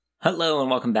Hello and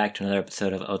welcome back to another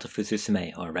episode of Otafusu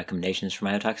Sume, or Recommendations for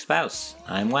My Otaku Spouse.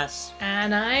 I'm Wes.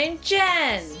 And I'm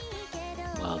Jen.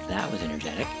 Well, that was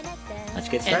energetic. Let's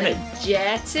get started.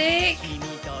 Energetic.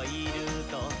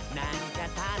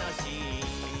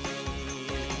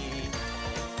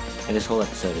 And this whole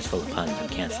episode is full of puns. I'm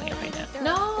canceling it right now.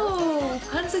 No,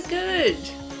 puns are good.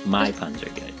 My puns are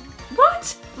good.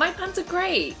 What? My puns are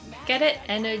great. Get it?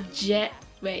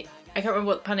 Wait, I can't remember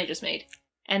what pun I just made.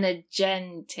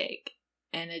 Energetic.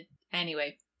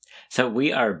 Anyway. So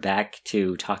we are back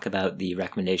to talk about the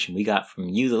recommendation we got from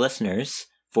you, the listeners,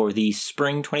 for the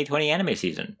spring 2020 anime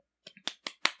season.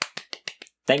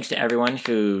 Thanks to everyone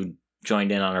who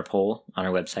joined in on our poll on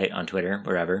our website, on Twitter,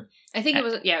 wherever. I think it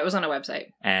was on our website.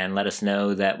 And let us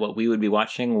know that what we would be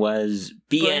watching was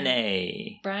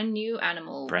BNA. Brand new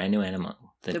animal.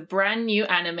 The brand new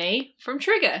anime from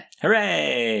Trigger.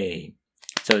 Hooray!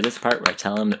 So is this the part where I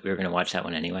tell them that we were going to watch that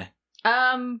one anyway?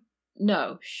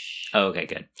 No. Shh. Oh, okay,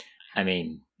 good. I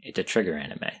mean, it's a Trigger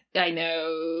anime. I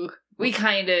know. We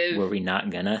kind of... Were we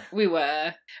not gonna? We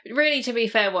were. Really, to be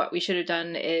fair, what we should have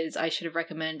done is I should have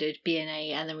recommended BNA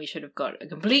and then we should have got a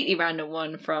completely random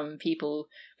one from people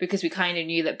because we kind of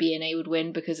knew that BNA would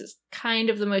win because it's kind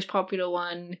of the most popular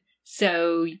one.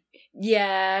 So,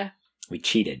 yeah. We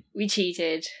cheated.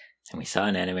 And we saw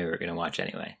an anime we were going to watch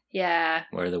anyway. Yeah.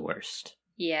 We're the worst.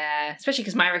 Yeah. Especially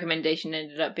because my recommendation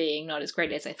ended up being not as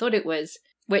great as I thought it was.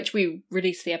 Which we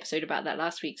released the episode about that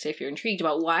last week. So if you're intrigued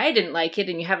about why I didn't like it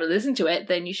and you haven't listened to it,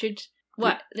 then you should...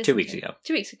 What? 2 weeks ago.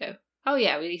 2 weeks ago. Oh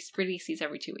yeah, we release these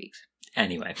every 2 weeks.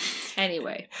 Anyway.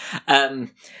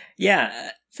 Yeah.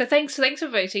 So thanks for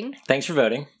voting. Thanks for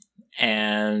voting.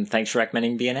 And thanks for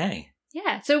recommending BNA.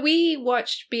 Yeah. So we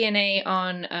watched BNA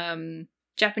on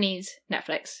Japanese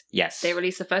Netflix. Yes. They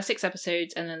released the first 6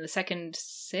 episodes and then the second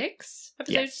 6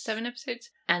 episodes? Yes. 7 episodes.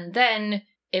 And then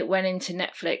it went into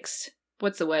Netflix...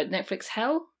 What's the word? Netflix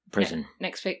hell? Prison.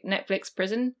 Netflix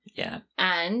prison. Yeah.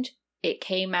 And it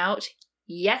came out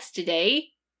yesterday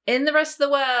in the rest of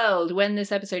the world when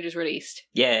this episode was released.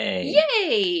 Yay.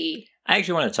 Yay! I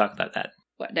actually want to talk about that.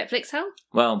 What, Netflix hell?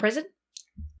 Well, Prison?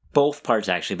 Both parts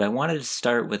actually, but I wanted to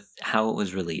start with how it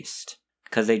was released.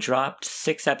 Because they dropped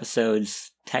 6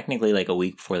 episodes technically like a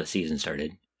week before the season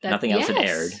started. Nothing else had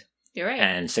aired. You're right.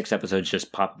 And 6 episodes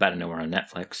just popped out of nowhere on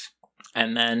Netflix.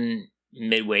 And then...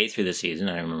 midway through the season,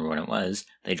 I don't remember when it was,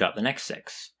 they dropped the next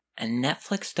 6. And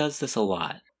Netflix does this a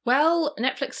lot. Well,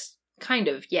 Netflix, kind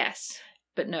of, yes,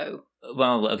 but no.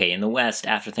 Well, okay, in the West,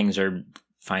 after things are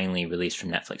finally released from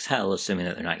Netflix hell, assuming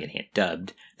that they're not getting it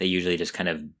dubbed, they usually just kind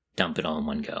of dump it all in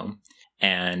one go.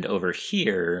 And over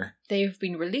here... they've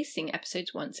been releasing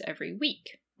episodes once a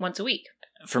week.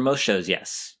 For most shows,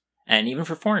 yes. And even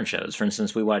for foreign shows. For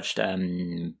instance, we watched...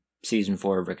 Season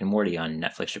 4 of Rick and Morty on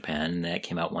Netflix Japan, and that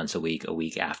came out once a week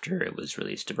after it was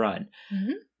released abroad.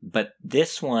 Mm-hmm. But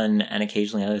this one, and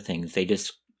occasionally other things, they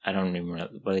just, I don't even know,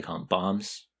 what do they call them,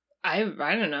 bombs? I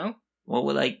don't know.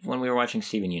 Well, like when we were watching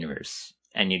Steven Universe,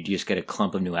 and you just get a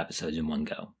clump of new episodes in one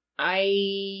go.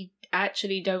 I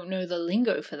actually don't know the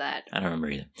lingo for that. I don't remember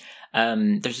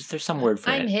either. There's some word for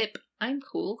it. I'm hip. I'm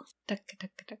cool.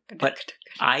 But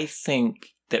I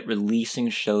think that releasing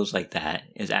shows like that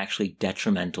is actually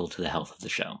detrimental to the health of the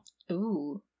show.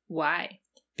 Ooh, why?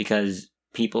 Because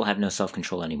people have no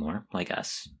self-control anymore, like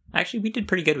us. Actually, we did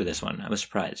pretty good with this one. I was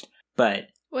surprised. But...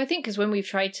 well, I think because when we've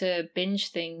tried to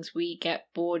binge things, we get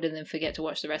bored and then forget to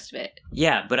watch the rest of it.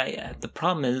 Yeah, but the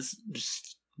problem is,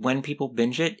 just when people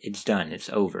binge it, it's done. It's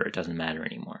over. It doesn't matter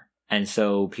anymore. And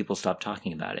so people stop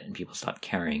talking about it, and people stop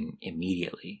caring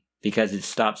immediately. Because it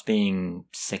stops being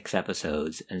 6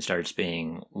 episodes and starts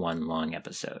being one long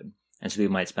episode. And so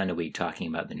people might spend a week talking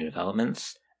about the new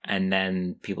developments, and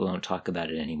then people don't talk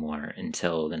about it anymore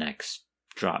until the next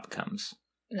drop comes.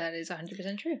 That is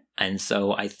 100% true. And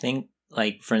so I think,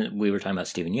 like, we were talking about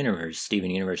Steven Universe.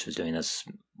 Steven Universe was doing this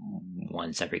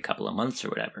once every couple of months or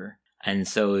whatever. And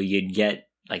so you'd get...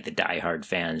 like the diehard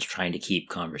fans trying to keep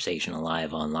conversation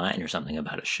alive online or something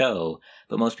about a show,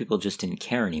 but most people just didn't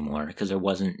care anymore because there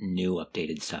wasn't new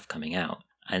updated stuff coming out.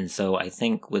 And so I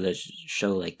think with a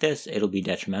show like this, it'll be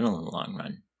detrimental in the long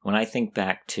run. When I think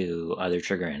back to other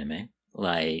Trigger anime,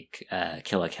 like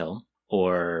Kill la Kill,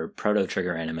 or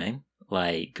proto-Trigger anime,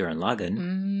 like Gurren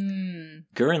Lagann,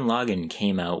 Gurren Lagann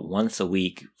came out once a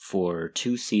week for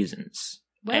 2 seasons.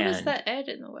 Where was that aired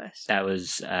in the West? That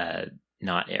was...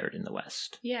 not aired in the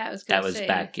West. Yeah, I was going to say. That was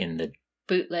back in the...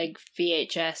 bootleg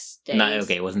VHS days.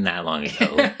 Okay, it wasn't that long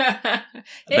ago.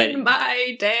 In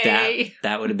my day!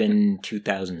 That would have been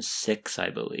 2006,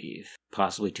 I believe.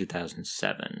 Possibly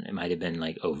 2007. It might have been,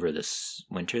 like, over this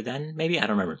winter then, maybe? I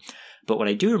don't remember. But what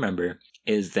I do remember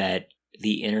is that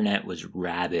the internet was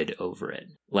rabid over it.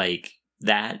 Like,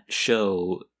 that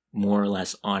show, more or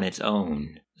less on its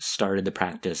own, started the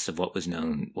practice of what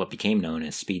became known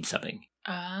as speed subbing.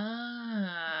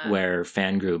 Where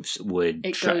fan groups would...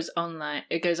 It goes online.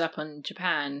 It goes up on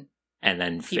Japan. And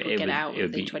then people get out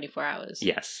within 24 hours.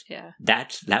 Yes. Yeah.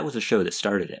 That was a show that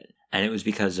started it. And it was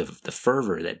because of the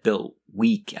fervor that built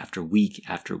week after week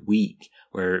after week,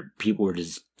 where people were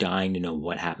just dying to know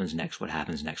what happens next, what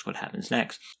happens next, what happens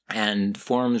next. And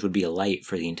forums would be alight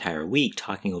for the entire week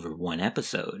talking over one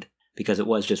episode, because it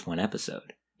was just one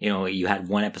episode. You know, you had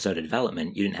one episode of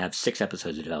development. You didn't have 6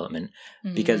 episodes of development,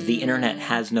 because the internet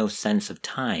has no sense of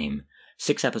time.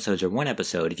 6 episodes or 1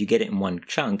 episode, if you get it in one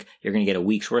chunk, you're going to get a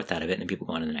week's worth out of it, and then people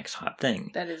go on to the next hot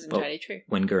thing. That is entirely true.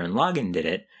 When Gurren Lagann did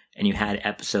it, and you had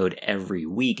episode every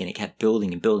week, and it kept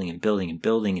building and building and building and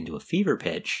building into a fever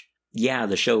pitch, yeah,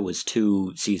 the show was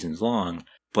 2 seasons long,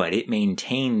 but it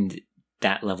maintained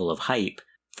that level of hype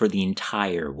for the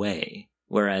entire way.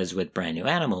 Whereas with Brand New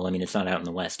Animal, I mean, it's not out in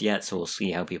the West yet, so we'll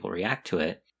see how people react to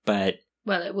it, but...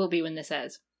 Well, it will be when this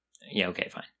airs. Yeah, okay,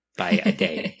 fine. By a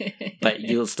day. But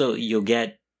you'll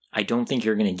get, I don't think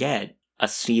you're going to get a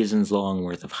season's long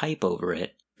worth of hype over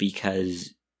it,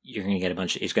 because you're going to get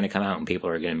it's going to come out and people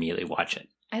are going to immediately watch it.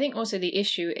 I think also the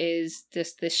issue is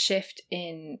this shift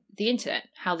in the internet,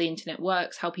 how the internet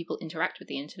works, how people interact with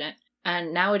the internet.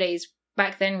 And nowadays,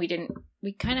 back then we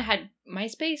kind of had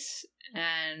MySpace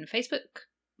and Facebook,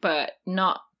 but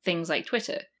not things like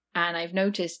Twitter. And I've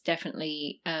noticed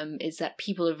definitely is that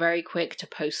people are very quick to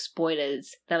post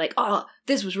spoilers. They're like, oh,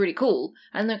 this was really cool.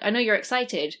 And I know you're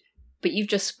excited, but you've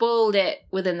just spoiled it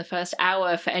within the first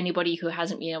hour for anybody who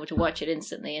hasn't been able to watch it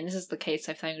instantly. And this is the case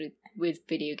I've found with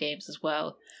video games as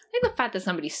well. I think the fact that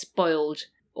somebody spoiled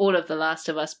all of The Last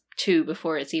of Us 2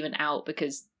 before it's even out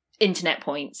because internet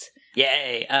points.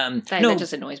 Yay. That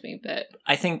just annoys me, but...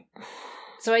 I think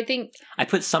I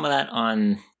put some of that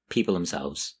on people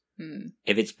themselves.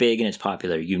 If it's big and it's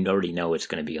popular, you already know it's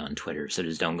going to be on Twitter, so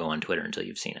just don't go on Twitter until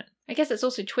you've seen it. I guess it's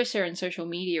also Twitter and social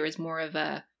media is more of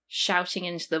a shouting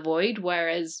into the void,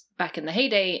 whereas back in the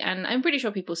heyday, and I'm pretty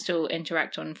sure people still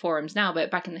interact on forums now,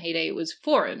 but back in the heyday it was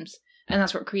forums, and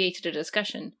that's what created a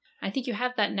discussion. I think you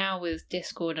have that now with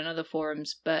Discord and other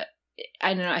forums, but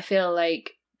I don't know, I feel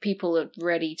like people are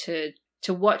ready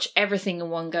to watch everything in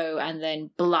one go and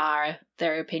then blar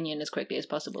their opinion as quickly as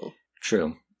possible.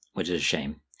 True, which is a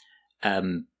shame.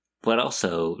 But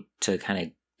also, to kind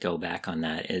of go back on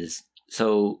that is,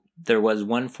 so there was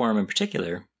one forum in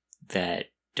particular that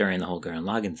during the whole Gurren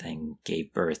Lagann thing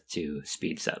gave birth to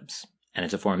speed subs. And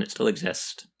it's a forum that still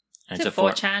exists. And it's a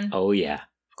 4chan? Oh, yeah.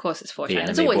 Of course it's 4chan.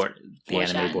 It's always the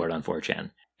anime board on 4chan.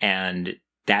 And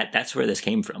that's where this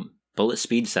came from. Bullet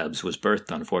Speed Subs was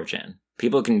birthed on 4chan.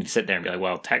 People can sit there and be like,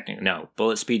 well, technically, no.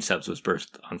 Bullet Speed Subs was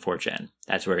birthed on 4chan.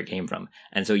 That's where it came from.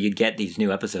 And so you'd get these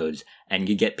new episodes, and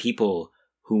you'd get people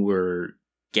who were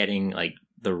getting, like,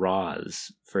 the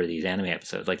RAWs for these anime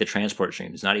episodes, like the transport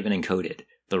streams, not even encoded.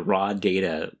 The raw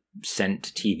data sent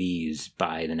to TVs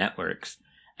by the networks,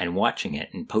 and watching it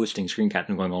and posting screen caps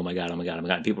and going, oh my god, oh my god, oh my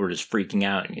god. And people were just freaking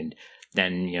out. And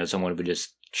then, you know, someone would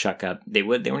just chuck up. They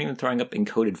weren't even throwing up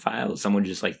encoded files. Someone would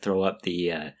just, like, throw up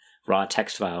the raw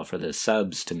text file for the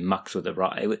subs to mux with the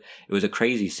raw. It was a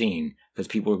crazy scene because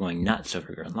people were going nuts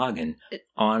over Gurren Lagann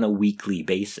on a weekly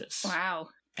basis. Wow.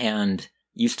 And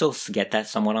you still get that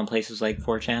somewhat on places like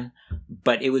 4chan,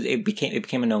 but it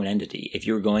became a known entity. If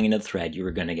you were going into the thread, you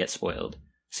were going to get spoiled.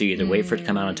 So you either wait for it to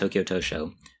come out on Tokyo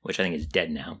Tosho, which I think is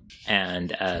dead now,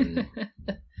 and and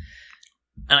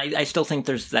I still think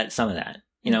there's some of that.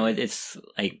 You know, it's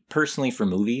like, personally for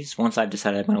movies, once I've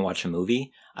decided I'm going to watch a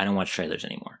movie, I don't watch trailers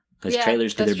anymore. Because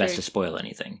trailers do their best to spoil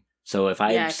anything. So if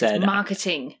I said...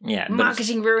 marketing. Yeah.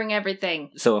 Marketing ruining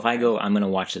everything. So if I go, I'm going to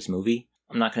watch this movie,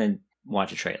 I'm not going to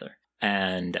watch a trailer.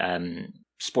 And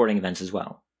sporting events as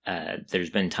well. There's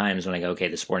been times when I go, okay,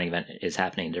 the sporting event is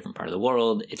happening in a different part of the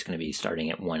world. It's going to be starting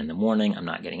at 1 a.m. I'm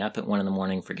not getting up at 1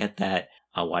 a.m. Forget that.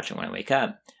 I'll watch it when I wake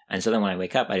up. And so then when I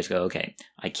wake up, I just go, okay,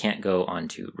 I can't go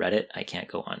onto Reddit. I can't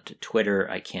go onto Twitter.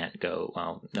 I can't go,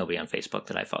 well, nobody on Facebook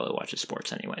that I follow watches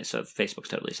sports anyway, so Facebook's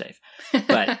totally safe.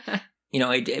 But, you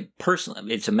know,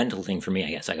 personally, it's a mental thing for me,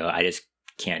 I guess. I just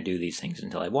can't do these things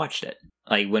until I've watched it.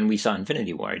 Like when we saw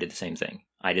Infinity War, I did the same thing.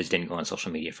 I just didn't go on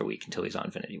social media for a week until we saw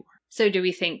Infinity War. So do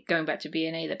we think, going back to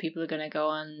BNA, that people are going to go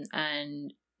on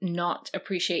and not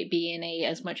appreciate BNA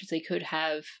as much as they could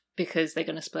have because they're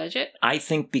going to splurge it? I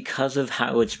think because of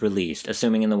how it's released,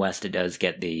 assuming in the West it does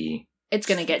get the... It's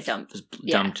going to get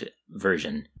dumped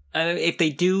version. If they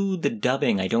do the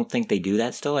dubbing, I don't think they do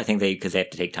that still. I think because they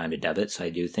have to take time to dub it, so I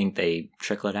do think they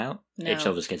trickle it out. No. It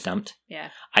still just gets dumped. Yeah.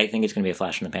 I think it's going to be a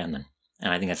flash in the pan then.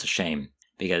 And I think that's a shame,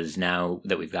 because now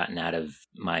that we've gotten out of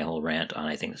my whole rant on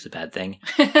I think this is a bad thing,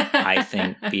 I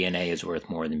think BNA is worth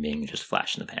more than being just a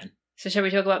flash in the pan. So shall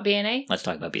we talk about BNA? Let's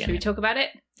talk about BNA. Should we talk about it?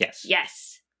 Yes.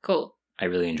 Yes. Cool. I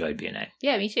really enjoyed BNA.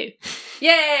 Yeah, me too.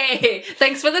 Yay!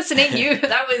 Thanks for listening.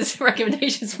 That was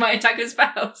recommendations for my attacker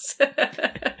spouse.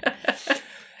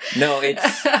 No,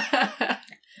 it's...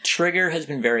 Trigger has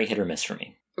been very hit or miss for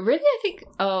me. Really? I think...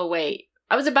 Oh, wait.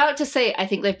 I was about to say I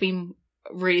think they've been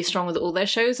really strong with all their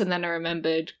shows, and then I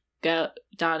remembered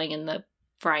Darling in the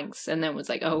Franxx, and then was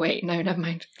like, oh, wait, no, never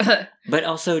mind. But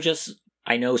also just...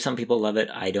 I know some people love it.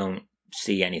 I don't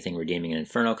see anything redeeming in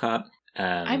Inferno Cop.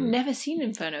 I've never seen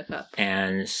Inferno Cop.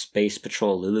 And Space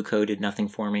Patrol Luluco did nothing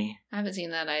for me. I haven't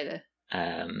seen that either.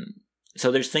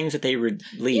 So there's things that they release.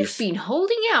 You've been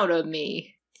holding out on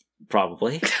me.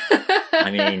 Probably. I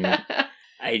mean,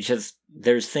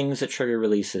 there's things that Trigger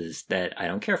releases that I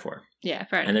don't care for. Yeah,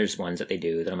 fair enough. And there's ones that they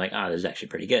do that I'm like, this is actually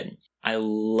pretty good. I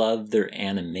love their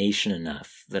animation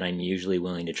enough that I'm usually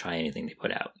willing to try anything they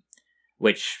put out.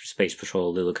 Which Space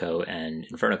Patrol, Luluco, and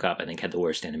Inferno Cop, I think, had the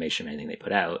worst animation of anything they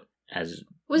put out.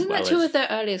 Wasn't that two of their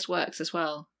earliest works as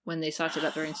well, when they started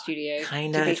up their own studio?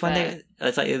 Kinda. It's when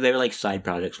they were like side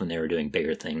projects when they were doing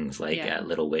bigger things like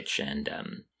Little Witch and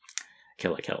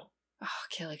Kill la Kill. Oh,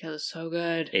 Kill la Kill is so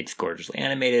good. It's gorgeously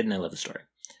animated, and I love the story.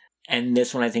 And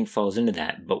this one, I think, falls into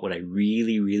that. But what I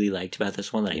really, really liked about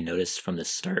this one that I noticed from the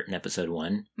start in episode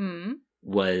 1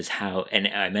 was how, and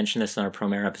I mentioned this in our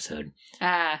Promare episode.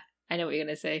 I know what you're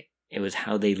going to say. It was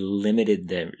how they limited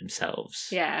themselves.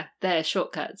 Yeah, their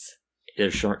shortcuts.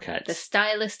 Their shortcuts. The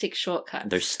stylistic shortcuts.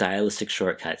 Their stylistic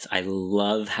shortcuts. I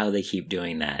love how they keep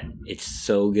doing that. It's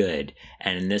so good.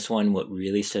 And in this one, what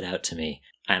really stood out to me,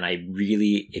 and I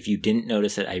really, if you didn't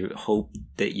notice it, I hope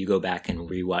that you go back and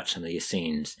rewatch some of these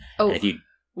scenes. Oh,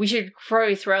 we should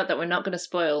throw out that we're not going to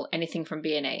spoil anything from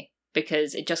BNA,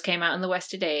 because it just came out in the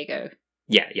West a day ago.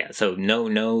 Yeah. So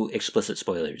no explicit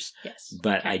spoilers. Yes.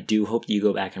 But okay. I do hope you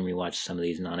go back and rewatch some of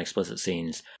these non-explicit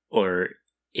scenes. Or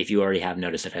if you already have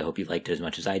noticed it, I hope you liked it as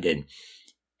much as I did.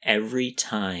 Every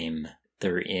time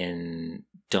they're in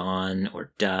dawn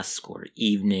or dusk or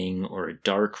evening or a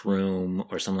dark room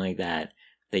or something like that,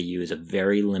 they use a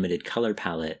very limited color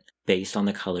palette based on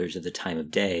the colors of the time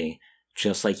of day,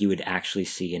 just like you would actually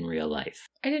see in real life.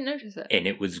 I didn't notice it. And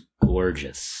it was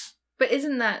gorgeous. But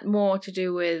isn't that more to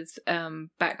do with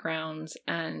backgrounds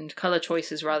and color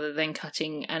choices rather than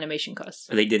cutting animation costs?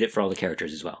 They did it for all the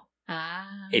characters as well.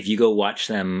 Ah. If you go watch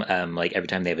them, like every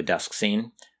time they have a dusk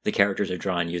scene, the characters are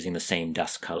drawn using the same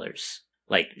dusk colors.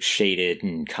 Like shaded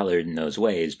and colored in those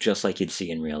ways, just like you'd see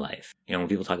in real life. You know, when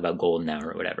people talk about golden hour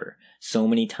or whatever. So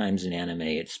many times in anime,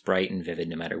 it's bright and vivid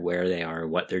no matter where they are,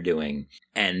 what they're doing.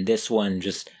 And this one,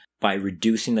 just by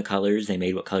reducing the colors, they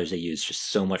made what colors they used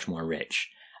just so much more rich.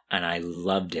 And I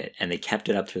loved it. And they kept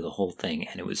it up through the whole thing.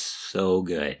 And it was so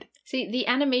good. See, the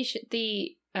animation,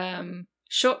 the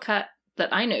shortcut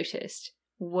that I noticed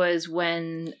was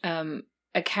when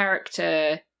a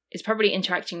character is probably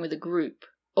interacting with a group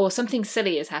or something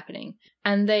silly is happening.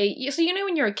 And so you know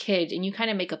when you're a kid and you kind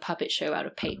of make a puppet show out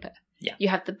of paper. Yeah. You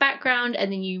have the background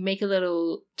and then you make a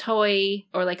little toy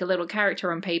or like a little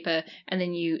character on paper, and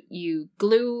then you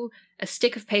glue a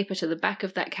stick of paper to the back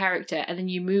of that character and then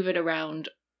you move it around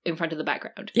in front of the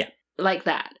background. Yeah. Like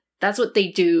that. That's what they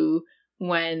do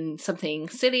when something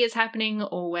silly is happening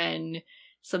or when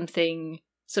something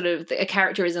sort of a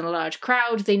character is in a large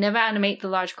crowd. They never animate the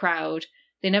large crowd.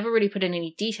 They never really put in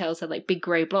any details. They're like big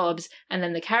grey blobs. And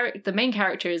then the main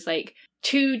character is like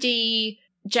 2D,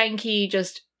 janky,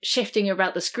 just shifting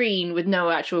about the screen with no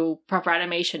actual proper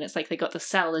animation. It's like they got the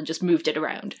cell and just moved it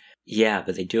around. Yeah,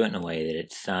 but they do it in a way that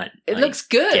it's not. It looks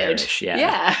good. Garish.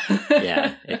 Yeah.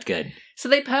 Yeah, it's good. So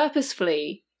they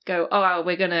purposefully go,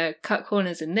 we're going to cut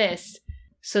corners in this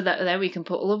so that then we can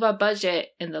put all of our budget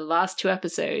in the last 2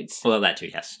 episodes. Well, that too,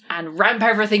 yes. And ramp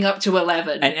everything up to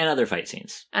 11. And other fight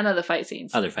scenes. And other fight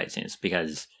scenes.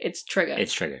 Because it's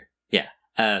Trigger. Yeah.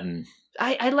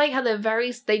 I like how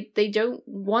they don't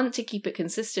want to keep it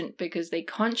consistent because they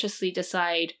consciously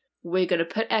decide we're going to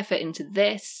put effort into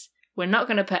this. We're not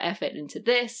going to put effort into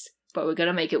this, but we're going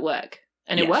to make it work.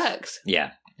 And It works.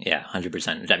 Yeah,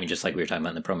 100%. I mean, just like we were talking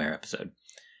about in the Promare episode.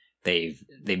 They've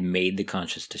made the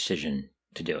conscious decision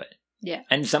to do it. Yeah.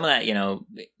 And some of that, you know,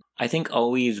 I think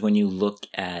always when you look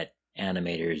at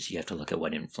animators, you have to look at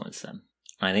what influenced them.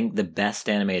 And I think the best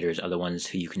animators are the ones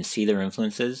who you can see their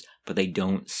influences, but they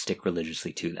don't stick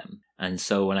religiously to them. And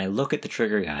so when I look at the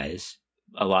Trigger guys,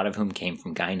 a lot of whom came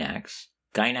from Gainax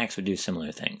would do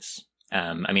similar things.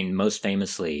 I mean, most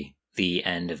famously, the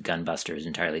end of Gunbuster is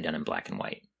entirely done in black and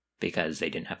white because they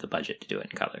didn't have the budget to do it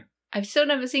in color. I've still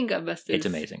never seen Gunbusters. It's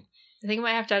amazing. I think I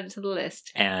might have to add it to the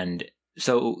list. And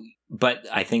so, but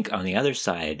I think on the other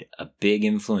side, a big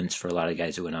influence for a lot of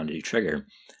guys who went on to do Trigger,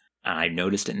 and I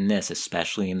noticed it in this,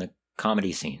 especially in the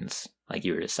comedy scenes, like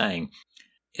you were just saying,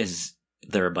 is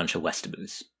there are a bunch of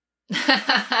Westaboos.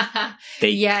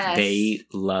 They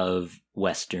love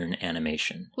Western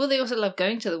animation. Well, they also love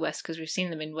going to the West because we've seen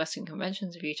them in Western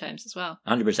conventions a few times as well.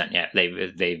 100%, yeah.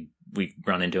 We've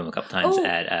run into them a couple times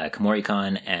at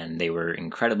KomoriCon, and they were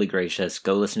incredibly gracious.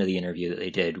 Go listen to the interview that they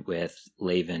did with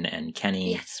Laven and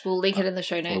Kenny. Yes, we'll link it in the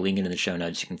show notes. We'll link it in the show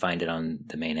notes. You can find it on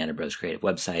the main Anna Bros Creative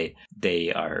website.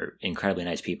 They are incredibly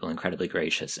nice people, incredibly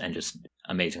gracious, and just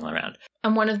amazing all around.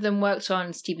 And one of them worked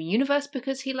on Steven Universe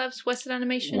because he loves Western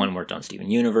animation. One worked on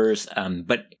Steven Universe,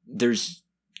 but there's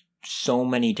so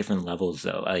many different levels,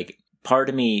 though. Like, part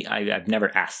of me, I've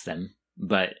never asked them,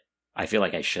 but I feel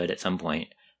like I should at some point,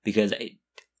 because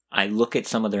I look at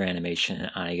some of their animation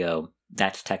and I go,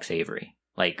 that's Tex Avery,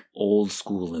 like old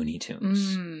school Looney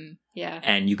Tunes. Yeah.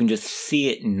 And you can just see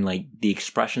it in like the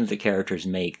expressions the characters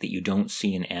make that you don't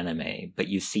see in anime, but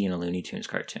you see in a Looney Tunes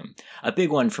cartoon. A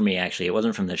big one for me, actually, it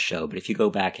wasn't from this show, but if you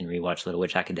go back and rewatch Little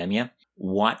Witch Academia,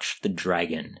 watch the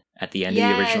dragon at the end of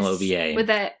the original OVA. With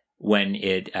that. When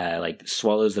it like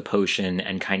swallows the potion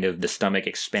and kind of the stomach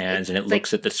expands and it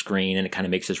looks at the screen and it kind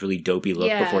of makes this really dopey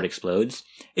look before it explodes.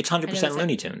 It's 100%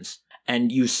 Looney Tunes.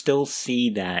 And you still see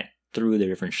that through the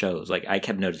different shows. Like, I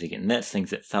kept noticing in this,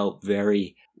 things that felt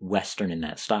very Western in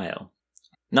that style.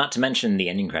 Not to mention the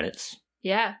ending credits.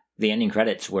 Yeah. The ending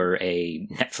credits were a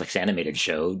Netflix animated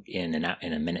show in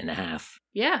a minute and a half.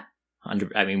 Yeah.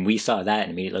 I mean, we saw that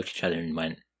and immediately looked at each other and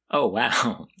went, oh,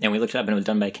 wow. And we looked it up and it was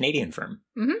done by a Canadian firm.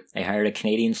 Mm-hmm. They hired a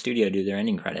Canadian studio to do their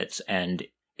ending credits, and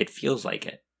it feels like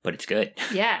it, but it's good.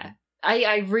 Yeah.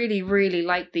 I really, really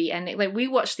like the ending. Like, we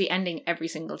watch the ending every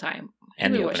single time.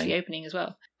 And we watch the opening as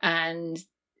well. And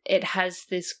it has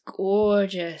this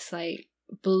gorgeous, like,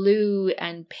 blue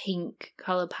and pink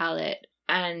color palette.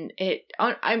 And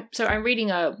I'm reading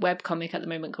a webcomic at the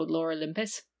moment called Lore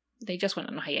Olympus. They just went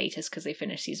on hiatus because they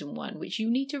finished season 1, which you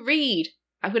need to read.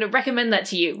 I'm going to recommend that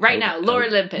to you right now. Lore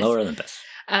Olympus. Lore Olympus.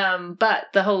 But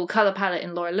the whole color palette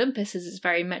in Lore Olympus is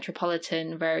very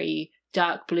metropolitan, very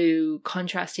dark blue,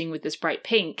 contrasting with this bright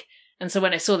pink. And so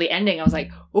when I saw the ending, I was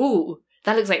like, ooh,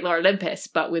 that looks like Lore Olympus,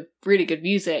 but with really good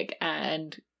music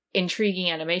and intriguing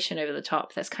animation over the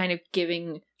top. That's kind of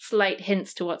giving slight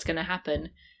hints to what's going to happen,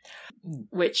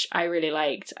 which I really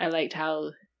liked. I liked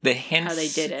how the hints they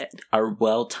did it are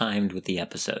well timed with the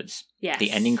episodes. Yes.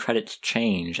 The ending credits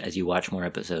change as you watch more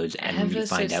episodes and you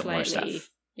find out more stuff.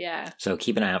 Yeah. So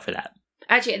keep an eye out for that.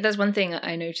 Actually, there's one thing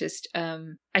I noticed.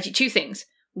 Actually, two things.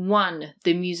 One,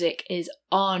 the music is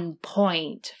on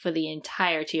point for the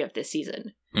entirety of this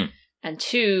season. And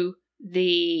two,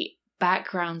 the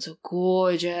backgrounds are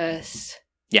gorgeous.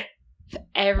 Yeah. For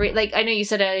every, like, I know you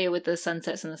said earlier with the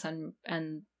sunsets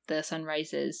and the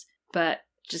sunrises, but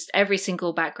just every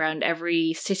single background,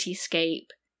 every cityscape,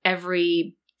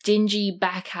 every dingy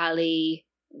back alley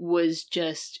was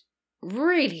just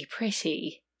really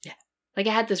pretty. Yeah. Like,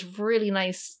 it had this really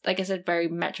nice, like I said, very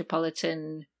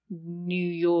metropolitan, New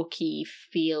York-y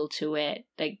feel to it.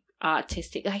 Like,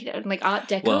 artistic, like Art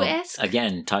Deco-esque. Well,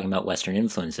 again, talking about Western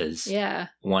influences. Yeah.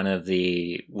 One of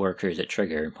the workers at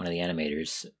Trigger, one of the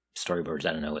animators, storyboards,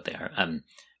 I don't know what they are,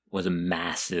 was a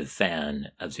massive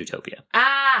fan of Zootopia.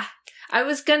 I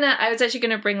was actually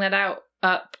gonna bring that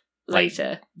up later.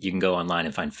 Like, you can go online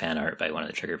and find fan art by one of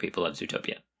the Trigger people of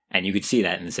Zootopia. And you could see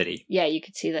that in the city. Yeah, you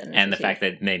could see that in the city. city. The fact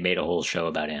that they made a whole show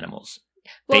about animals.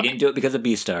 Well, they didn't do it because of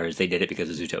Beastars, they did it because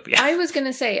of Zootopia. I was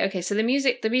gonna say, okay, so the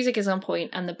music is on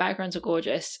point and the backgrounds are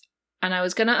gorgeous. And I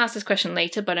was gonna ask this question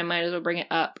later, but I might as well bring it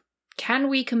up. Can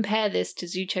we compare this to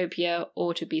Zootopia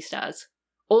or to Beastars?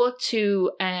 Or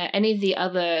to any of the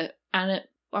other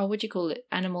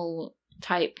animal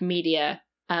type media?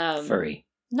 Furry.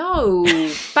 No,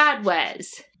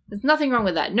 badwares. There's nothing wrong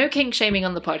with that. No kink shaming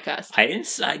on the podcast. I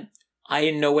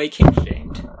in no way kink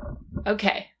shamed.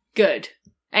 Okay, good.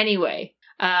 Anyway,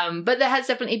 but there has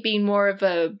definitely been more of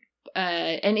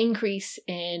an increase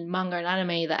in manga and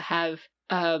anime that have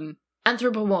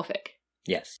anthropomorphic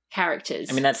characters.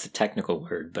 I mean, that's the technical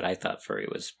word, but I thought furry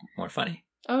was more funny.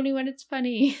 Only when it's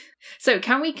funny. So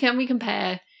can we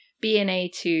compare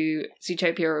BNA to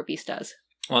Zootopia or Beastars?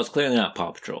 Well, it's clearly not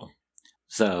Paw Patrol.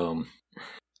 So.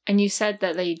 And you said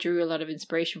that they drew a lot of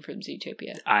inspiration from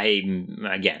Zootopia.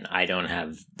 I don't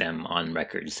have them on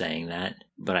record saying that,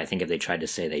 but I think if they tried to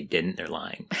say they didn't, they're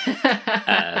lying.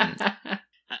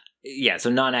 Yeah, so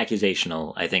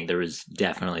non-accusational, I think there was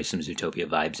definitely some Zootopia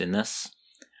vibes in this.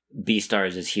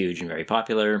 Beastars is huge and very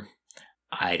popular.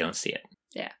 I don't see it.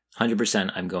 Yeah.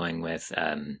 100% I'm going with,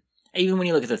 even when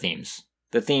you look at the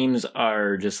themes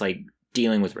are just like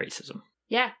dealing with racism.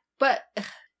 Yeah, but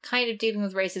kind of dealing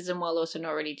with racism while also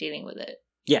not really dealing with it.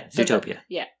 Yeah, Zootopia.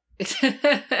 Yeah.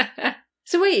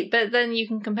 So wait, but then you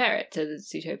can compare it to the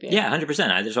Zootopia. Yeah, 100%.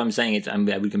 That's what I'm saying.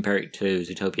 I would compare it to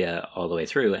Zootopia all the way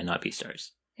through and not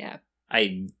Beastars. Yeah.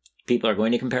 People are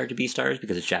going to compare it to Beastars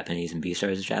because it's Japanese and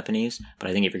Beastars is Japanese, but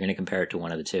I think if you're going to compare it to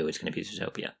one of the two, it's going to be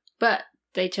Zootopia. But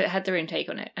they had their own take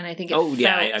on it, and I think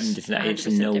it's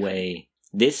in no way...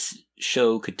 This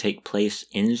show could take place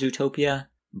in Zootopia,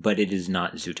 but it is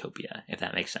not Zootopia, if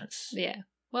that makes sense. Yeah.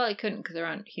 Well, it couldn't because there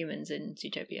aren't humans in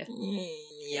Zootopia.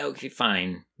 Yeah, okay,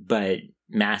 fine. But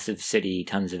massive city,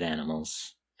 tons of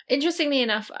animals. Interestingly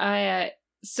enough,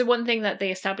 so one thing that they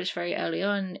established very early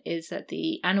on is that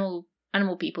the animal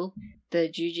people, the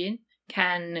Jujin,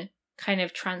 can kind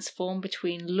of transform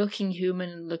between looking human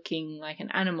and looking like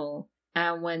an animal.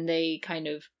 And when they kind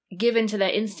of give into their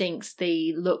instincts,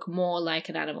 they look more like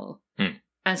an animal.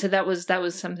 And so that was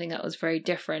something that was very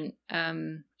different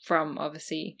from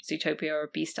obviously Zootopia or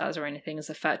Beastars or anything, is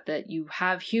the fact that you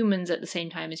have humans at the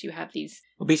same time as you have these.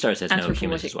 Well, Beastars has no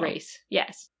humans as well. Race.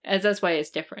 Yes, as that's why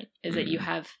it's different. Is that you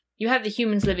have the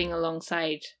humans living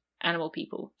alongside animal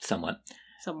people. Somewhat.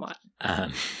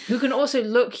 Who can also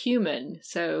look human.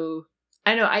 So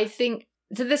I know. I think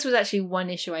so. This was actually one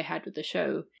issue I had with the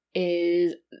show,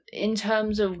 is in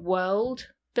terms of world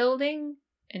building,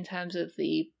 in terms of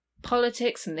the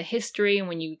politics and the history, and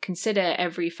when you consider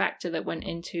every factor that went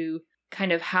into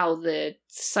kind of how the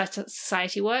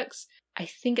society works, I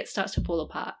think it starts to fall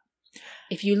apart.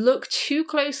 If you look too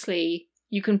closely,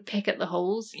 you can pick at the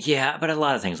holes. Yeah, but a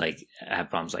lot of things have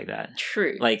problems like that.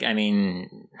 True.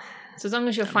 So as long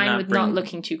as you're fine with not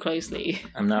looking too closely.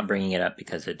 I'm not bringing it up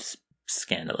because it's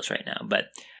scandalous right now, but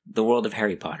the world of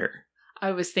Harry Potter. I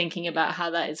was thinking about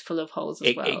how that is full of holes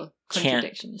as well. It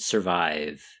can't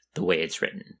survive the way it's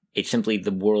written. It's simply,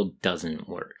 the world doesn't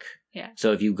work. Yeah.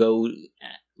 So if you go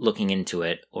looking into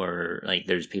it, or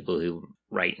there's people who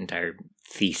write entire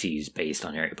theses based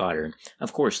on Harry Potter,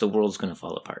 of course the world's going to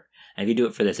fall apart. And if you do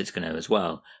it for this, it's going to as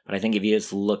well. But I think if you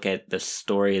just look at the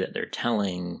story that they're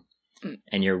telling,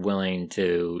 and you're willing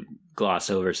to gloss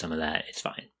over some of that, it's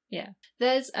fine. Yeah.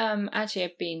 There's actually,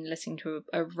 I've been listening to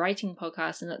a writing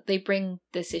podcast, and they bring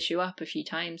this issue up a few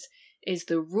times, is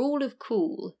the rule of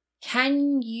cool.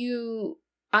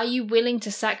 Are you willing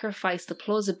to sacrifice the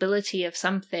plausibility of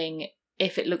something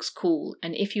if it looks cool?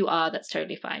 And if you are, that's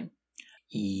totally fine.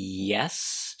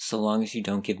 Yes, so long as you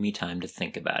don't give me time to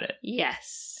think about it.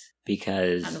 Yes.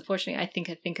 Because... And unfortunately, I think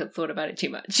I've thought about it too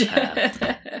much.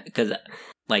 Because,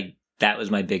 that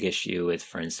was my big issue with,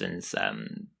 for instance,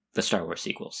 the Star Wars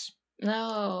sequels.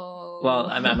 No. Well,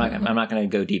 I'm not going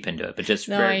to go deep into it, but just...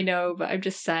 I know, but I'm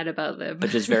just sad about them.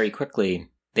 But just very quickly,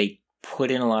 they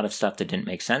put in a lot of stuff that didn't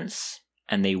make sense,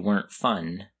 and they weren't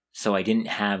fun, so I didn't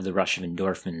have the rush of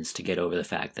endorphins to get over the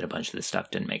fact that a bunch of this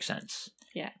stuff didn't make sense.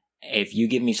 Yeah. If you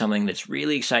give me something that's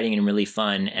really exciting and really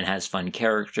fun, and has fun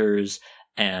characters,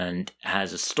 and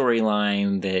has a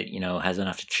storyline that, has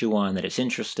enough to chew on that it's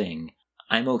interesting,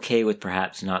 I'm okay with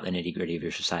perhaps not the nitty-gritty of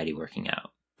your society working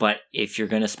out. But if you're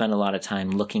going to spend a lot of time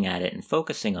looking at it and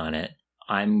focusing on it,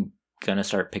 I'm going to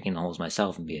start picking the holes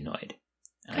myself and be annoyed.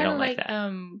 And I don't like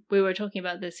that. We were talking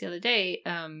about this the other day.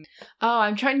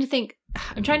 I'm trying to think.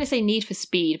 I'm trying to say Need for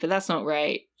Speed, but that's not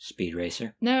right. Speed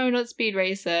Racer? No, not Speed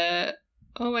Racer.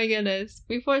 Oh my goodness.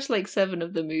 We've watched 7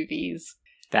 of the movies.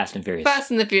 Fast and Furious.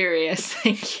 Fast and the Furious,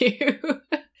 thank you.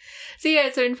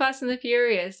 So in Fast and the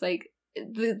Furious,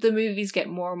 the movies get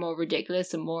more and more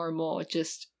ridiculous and more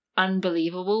just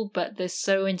unbelievable, but they're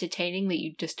so entertaining that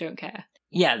you just don't care.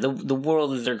 Yeah, the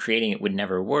world that they're creating, it would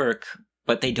never work,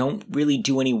 but they don't really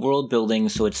do any world building,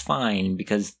 so it's fine,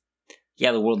 because,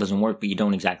 the world doesn't work, but you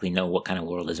don't exactly know what kind of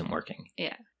world isn't working.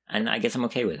 Yeah. And I guess I'm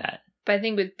okay with that. But I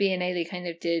think with BNA, they kind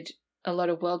of did a lot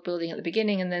of world building at the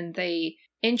beginning, and then they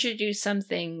introduced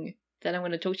something that I'm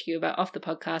going to talk to you about off the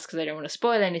podcast, because I don't want to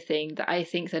spoil anything, that I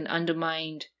think then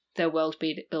undermined their world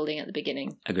building at the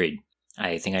beginning. Agreed.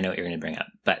 I think I know what you're going to bring up.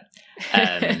 But,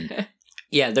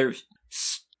 there's...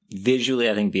 Visually,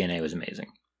 I think BNA was amazing.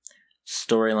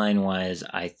 Storyline-wise,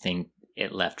 I think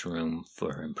it left room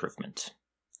for improvement.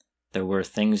 There were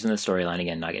things in the storyline,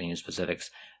 again, not getting into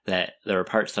specifics, that there were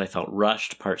parts that I felt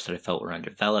rushed, parts that I felt were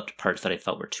undeveloped, parts that I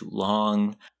felt were too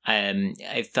long.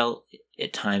 I felt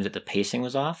at times that the pacing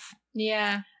was off.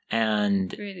 Yeah.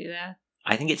 And really that.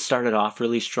 I think it started off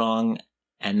really strong,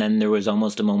 and then there was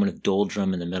almost a moment of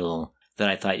doldrum in the middle that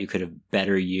I thought you could have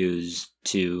better used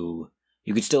to...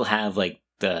 You could still have,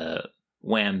 the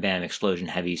wham bam explosion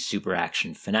heavy super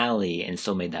action finale and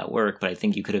still made that work, but I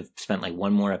think you could have spent like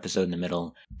one more episode in the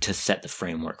middle to set the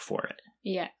framework for it.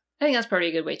 Yeah, I think that's probably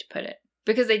a good way to put it.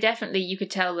 Because they definitely, you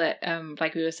could tell that,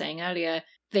 like we were saying earlier,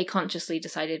 they consciously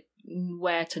decided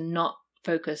where to not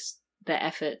focus their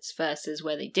efforts versus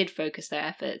where they did focus their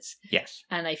efforts. Yes.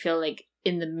 And I feel like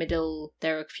in the middle,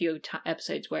 there are a few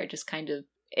episodes where it just kind of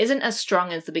isn't as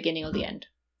strong as the beginning or the end.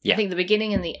 Yeah. I think the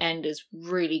beginning and the end is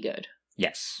really good.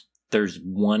 Yes. There's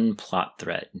one plot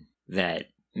thread that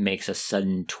makes a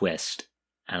sudden twist,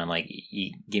 and I'm like,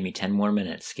 give me 10 more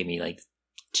minutes, give me like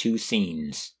 2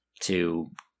 scenes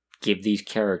to give these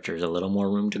characters a little more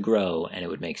room to grow, and it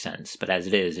would make sense. But as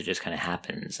it is, it just kind of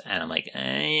happens, and I'm like,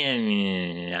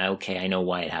 okay, I know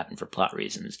why it happened for plot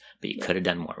reasons, but you could have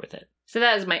done more with it. So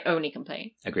that is my only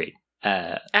complaint. Agreed.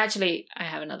 Actually, I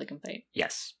have another complaint.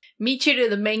 Yes. Michiru,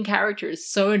 the main character, is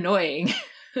so annoying.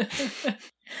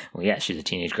 Well, yeah, she's a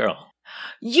teenage girl.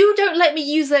 You don't let me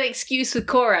use that excuse with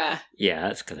Korra. Yeah,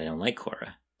 that's because I don't like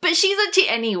Korra. But she's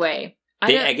anyway.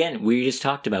 Again, we just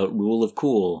talked about rule of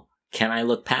cool. Can I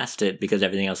look past it because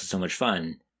everything else is so much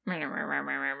fun?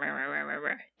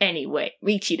 Anyway,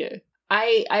 Michiru.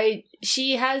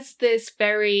 She has this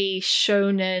very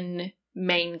shonen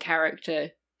main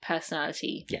character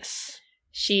personality. Yes.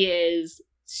 She is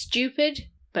stupid,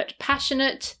 but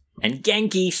passionate. And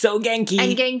Genki, so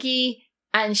Genki.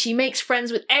 And she makes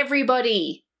friends with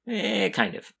everybody.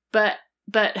 Kind of. But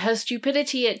her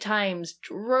stupidity at times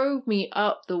drove me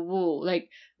up the wall. Like,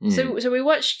 so we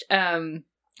watched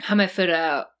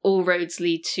Hamefura, All Roads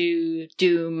Lead to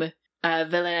Doom,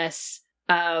 Villainess.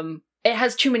 It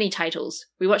has too many titles.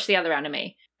 We watched the other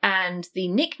anime. And the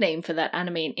nickname for that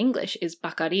anime in English is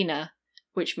Bakarina,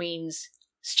 which means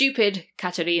stupid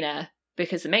Katarina,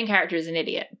 because the main character is an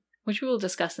idiot, which we will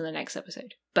discuss in the next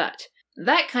episode. But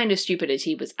that kind of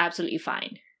stupidity was absolutely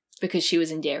fine, because she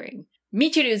was endearing.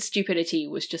 Michiru's stupidity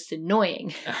was just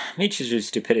annoying. Michiru's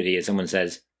stupidity, as someone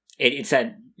says, it's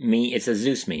a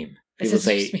Zeus meme.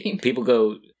 People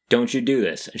go, don't you do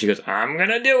this? And she goes, I'm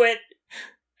gonna do it!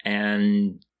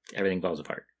 And everything falls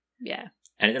apart. Yeah.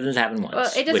 And it doesn't happen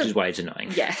once, which is why it's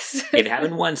annoying. Yes. If it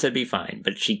happened once, that'd be fine,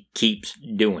 but she keeps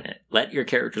doing it. Let your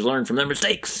characters learn from their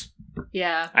mistakes.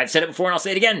 Yeah. I've said it before and I'll say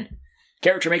it again.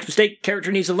 Character makes a mistake,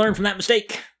 character needs to learn from that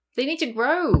mistake. They need to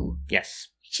grow. Yes.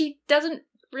 She doesn't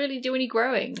really do any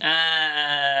growing.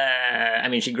 I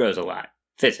mean, she grows a lot,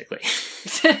 physically.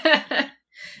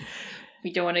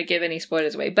 We don't want to give any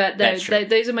spoilers away, but those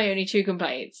are my only 2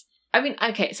 complaints. I mean,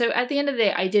 okay, so at the end of the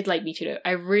day, I did like Michiru.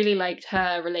 I really liked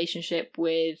her relationship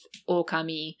with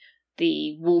Okami,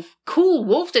 the cool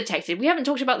wolf detective. We haven't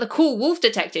talked about the cool wolf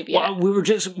detective yet. Well, we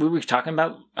were talking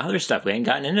about other stuff. We hadn't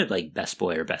gotten into, like, best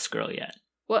boy or best girl yet.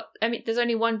 Well, I mean, there's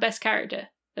only one best character.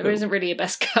 There isn't really a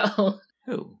best girl.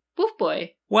 Who? Wolf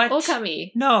boy. What?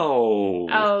 Okami. No.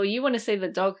 Oh, you want to say the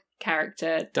dog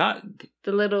character. Dog?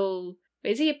 The little...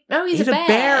 Is he... No, he's a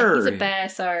bear. He's a bear,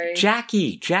 sorry.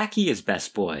 Jackie is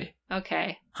best boy.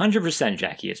 Okay. 100%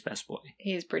 Jackie is best boy.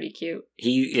 He is pretty cute.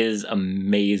 He is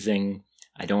amazing.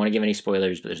 I don't want to give any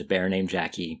spoilers, but there's a bear named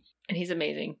Jackie. And he's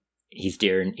amazing. He's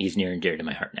near and dear to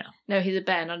my heart now. No, he's a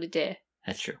bear, not a deer.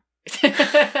 That's true.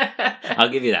 I'll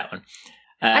give you that one.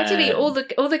 Actually,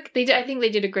 I think they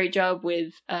did a great job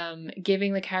with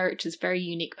giving the characters very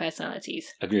unique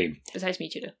personalities. Agreed. Besides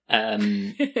Michiru.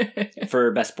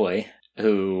 For best boy,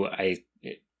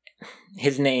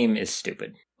 his name is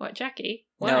stupid. What, Jackie?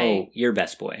 Why? No, your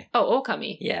best boy. Oh,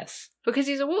 Okami. Yes. Because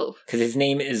he's a wolf. Because his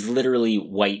name is literally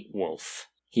White Wolf.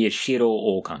 He is Shiro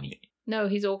Okami. No,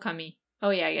 he's Okami. Oh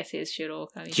yeah, I guess he is Shiro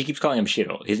Okami. She keeps calling him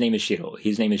Shiro. His name is Shiro.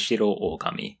 His name is Shiro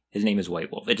Okami. His name is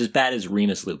White Wolf. It's as bad as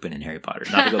Remus Lupin in Harry Potter.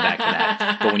 Not to go back to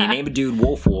that. But when you name a dude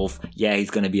Wolf, yeah, he's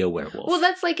going to be a werewolf. Well,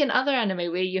 that's like in other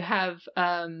anime where you have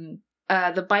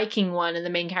the biking one and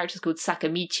the main character is called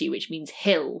Sakamichi, which means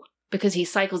hill. Because he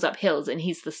cycles up hills and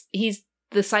he's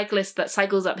the cyclist that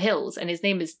cycles up hills and his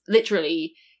name is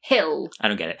literally Hill. I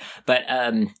don't get it. But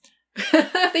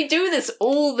they do this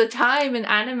all the time in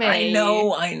anime. I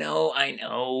know.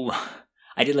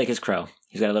 I did like his crow.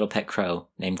 He's got a little pet crow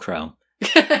named Crow.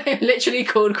 Literally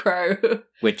called Crow.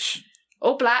 Which...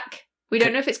 Or Black. We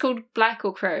don't know if it's called Black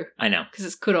or Crow. I know. Because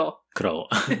it's Kuro. Kuro.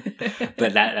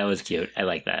 But that was cute. I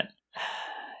like that.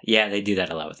 Yeah, they do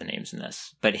that a lot with the names in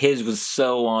this. But his was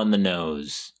so on the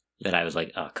nose that I was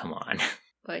like, oh, come on.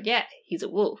 But yeah, he's a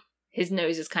wolf. His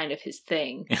nose is kind of his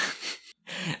thing.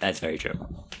 That's very true.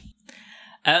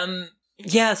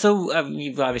 Yeah, so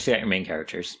you've obviously got your main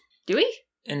characters. Do we?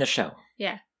 In the show.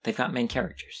 Yeah. They've got main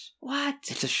characters. What?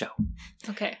 It's a show.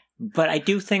 Okay. But I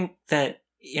do think that,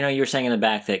 you were saying in the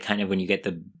back that kind of when you get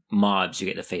the mobs, you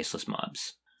get the faceless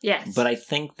mobs. Yes. But I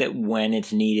think that when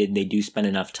it's needed, they do spend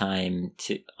enough time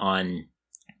on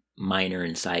minor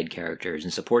and side characters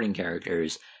and supporting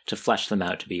characters to flesh them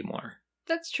out to be more.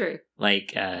 That's true.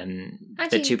 Like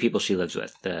the two people she lives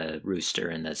with, the rooster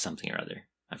and the something or other.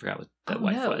 I forgot what the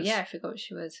wife was. Yeah, I forgot what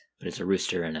she was. But it's a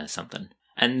rooster and a something.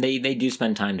 And they do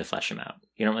spend time to flesh them out.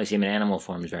 You don't really see them in animal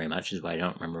forms very much, is why I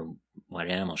don't remember what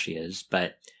animal she is.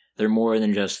 But they're more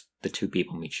than just the two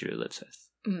people Michiru lives with.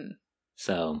 Mm.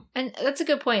 So... And that's a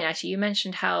good point, actually. You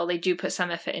mentioned how they do put some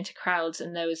effort into crowds,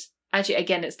 and there was... Actually,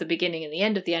 again, it's the beginning and the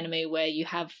end of the anime where you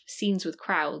have scenes with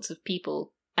crowds of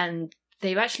people, and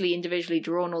they've actually individually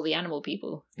drawn all the animal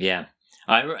people. Yeah.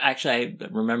 I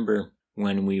remember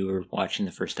when we were watching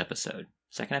the first episode.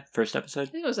 First episode? I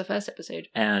think it was the first episode.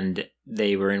 And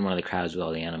they were in one of the crowds with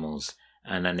all the animals,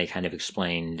 and then they kind of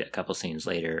explained a couple scenes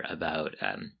later about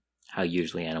how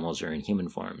usually animals are in human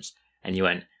forms. And you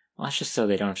went, well, that's just so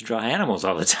they don't have to draw animals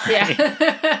all the time.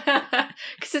 Yeah.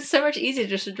 Because it's so much easier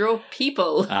just to draw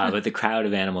people. But the crowd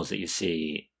of animals that you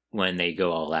see when they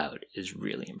go all out is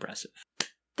really impressive.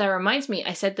 That reminds me,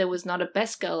 I said there was not a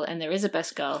best girl, and there is a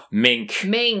best girl. Mink.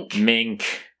 Mink's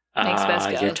best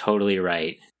girl. You're totally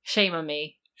right. Shame on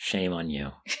me. Shame on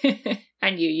you.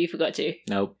 And you forgot to.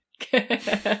 Nope.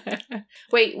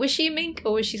 Wait, was she a mink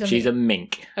or was she something? She's a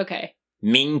mink. Okay.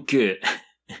 Mink. Are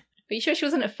you sure she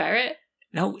wasn't a ferret?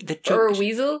 No, the joke. Or a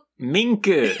weasel? Mink.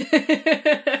 There's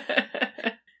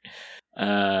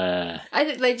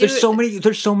so many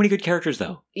good characters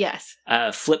though. Yes.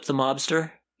 Flip the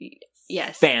mobster.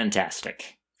 Yes.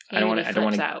 Fantastic. He I don't really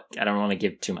want to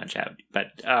give too much out,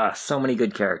 but so many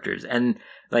good characters, and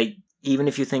like even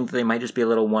if you think they might just be a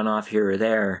little one-off here or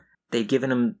there, they've given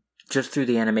them just through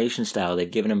the animation style. They've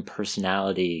given them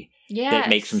personality that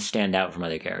makes them stand out from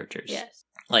other characters. Yes.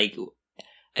 Like,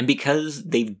 and because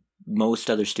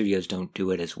most other studios don't do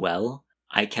it as well,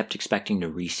 I kept expecting to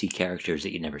re-see characters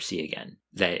that you'd never see again.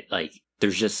 That like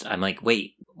I'm like,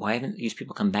 wait, why haven't these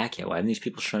people come back yet? Why haven't these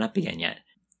people shown up again yet?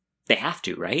 They have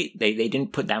to, right? They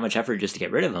didn't put that much effort just to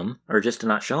get rid of them, or just to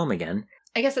not show them again.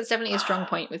 I guess that's definitely a strong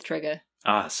point with Trigger.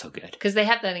 So good. Because they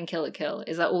have that in Kill la Kill,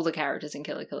 is that all the characters in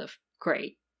Kill la Kill are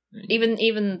great.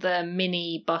 Even the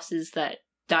mini bosses that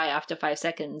die after 5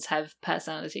 seconds have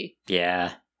personality.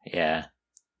 Yeah.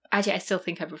 Actually, I still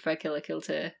think I prefer Kill la Kill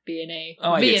to BNA.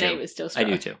 Oh, I do too. BNA was still strong. I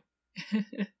do too.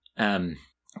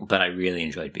 But I really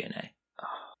enjoyed BNA.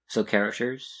 So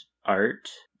characters, art,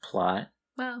 plot.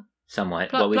 Well,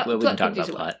 somewhat. We can talk about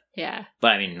plot. Yeah.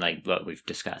 But I mean, like what we've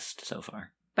discussed so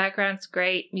far. Background's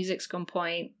great. Music's on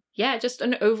point. Yeah, just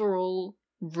an overall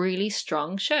really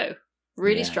strong show.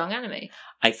 Really strong anime.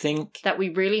 I think that we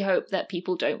really hope that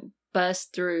people don't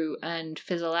burst through and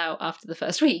fizzle out after the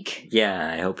first week.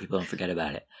 Yeah, I hope people don't forget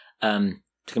about it. To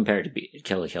compare it to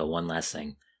Kill la Kill, one last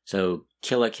thing. So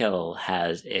Kill la Kill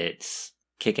has its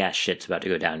kick-ass shit's about to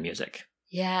go down music.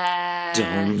 Yeah.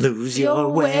 Don't lose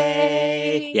your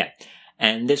way. Yeah.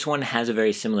 And this one has a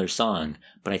very similar song,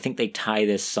 but I think they tie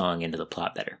this song into the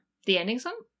plot better. The ending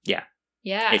song? Yeah.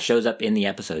 Yeah. It shows up in the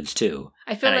episodes too.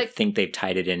 I think they've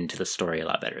tied it into the story a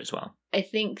lot better as well. I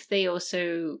think they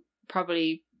also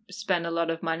probably spent a lot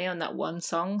of money on that one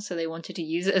song, so they wanted to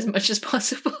use it as much as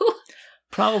possible.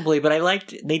 Probably, but I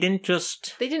liked they didn't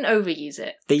overuse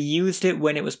it. They used it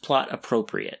when it was plot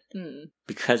appropriate.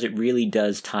 Because it really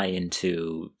does tie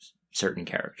into certain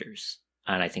characters.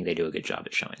 And I think they do a good job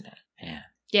at showing that. Yeah.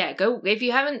 Yeah, go if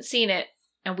you haven't seen it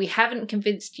and we haven't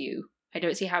convinced you, I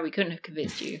don't see how we couldn't have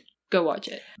convinced you. Go watch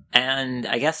it. And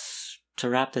I guess to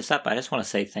wrap this up, I just want to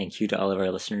say thank you to all of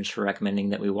our listeners for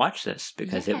recommending that we watch this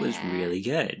because it was really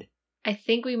good. I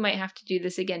think we might have to do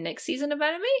this again next season of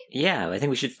anime. Yeah, I think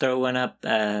we should throw one up,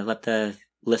 let the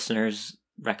listeners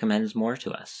recommend more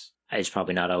to us. It's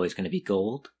probably not always going to be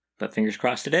gold, but fingers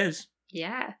crossed it is.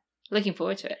 Yeah, looking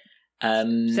forward to it.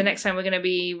 So next time we're going to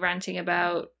be ranting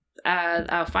about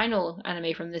our final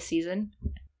anime from this season.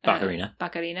 Bacarina.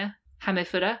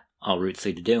 Hamefura. All Roots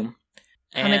Lead to Doom.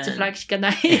 Hametsu Flag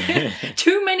Shikanai.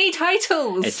 Too many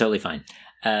titles! It's totally fine.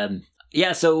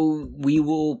 So we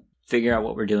will figure out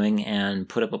what we're doing and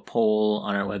put up a poll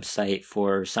on our website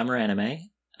for summer anime.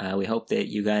 We hope that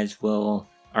you guys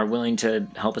are willing to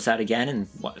help us out again and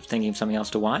thinking of something else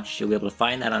to watch. You'll be able to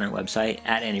find that on our website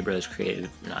at Annie-Bros Creative.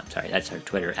 That's our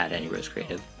Twitter at Annie-Bros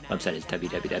Creative. Website is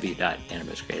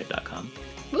www.anniebroscreative.com.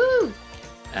 Woo!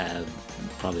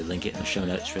 Probably link it in the show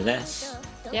notes for this.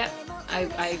 Yep.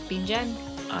 I've been Jen.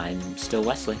 I'm still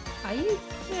Wesley. Are you?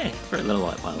 Yeah, for a little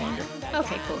while longer.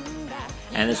 Okay, cool.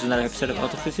 And this was another episode of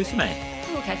Otaku Susume.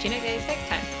 We'll catch you next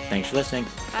time. Thanks for listening.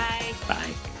 Bye.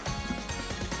 Bye.